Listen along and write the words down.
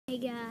Hey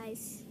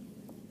guys.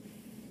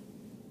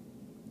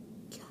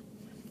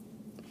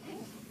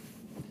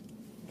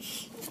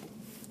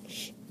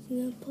 I'm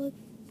gonna put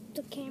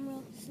the camera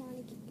on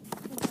Sonic.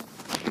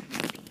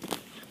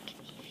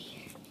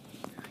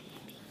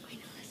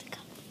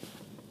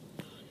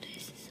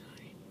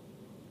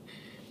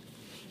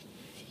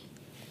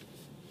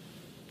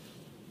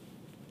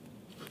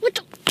 What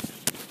the?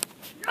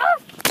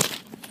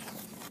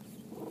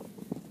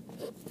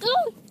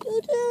 Oh,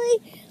 totally.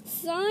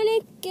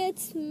 Sonic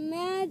gets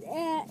mad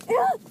at.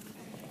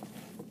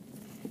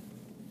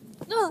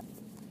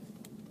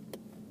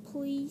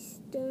 Please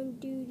don't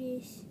do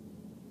this.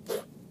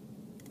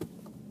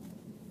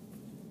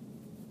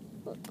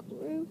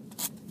 Buckaroo.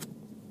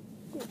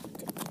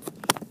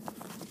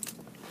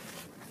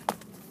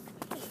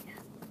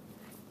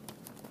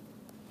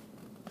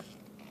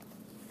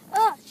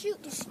 Oh,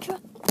 shoot, this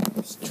truck.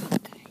 This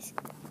truck, guys.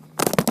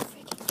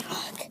 Freaking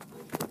truck.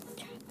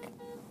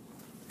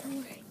 Don't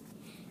worry.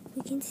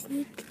 We can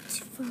sneak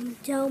from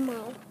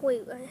Domo.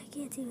 Wait, I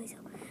can't see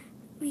myself.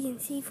 We can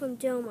see from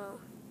Domo.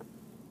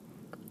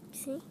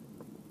 See?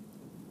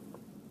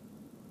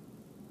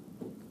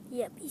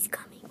 Yep, he's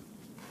coming.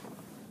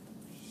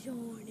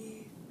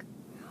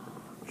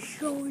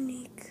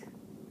 Sonic.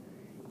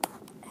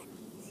 And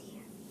he's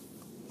here.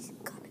 He's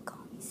gonna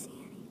call me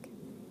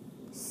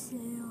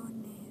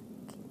Sonic.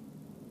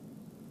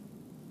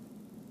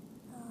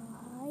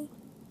 Hi.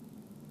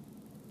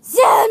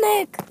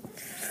 Sonic!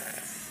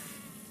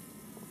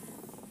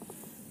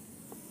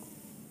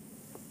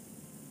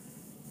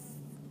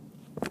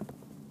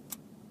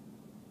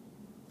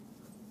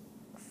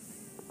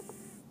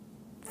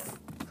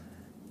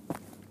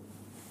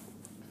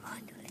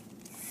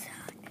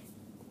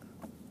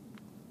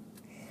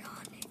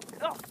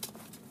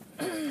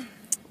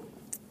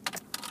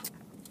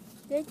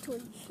 This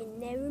one should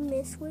never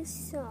miss with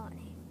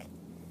Sonic.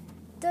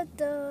 Da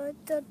da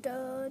da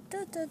da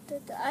da da da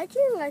da. I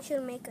think I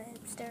should make a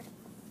hipster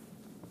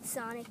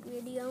Sonic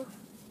video.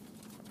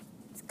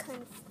 It's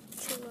kind of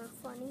chill or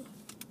funny.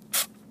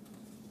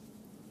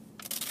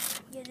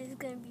 Yeah, this is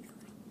gonna be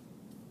funny.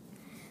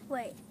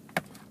 Wait,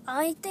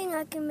 I think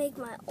I can make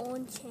my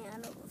own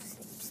channel of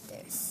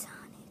hipster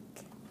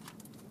Sonic.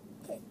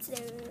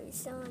 Hipster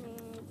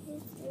Sonic.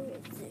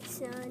 Hipster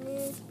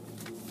Sonic.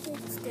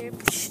 Hipster.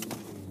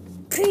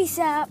 Peace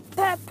out.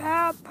 Pow,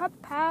 pow, pow,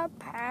 pow,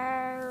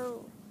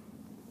 pow.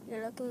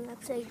 You're looking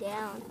upside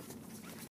down.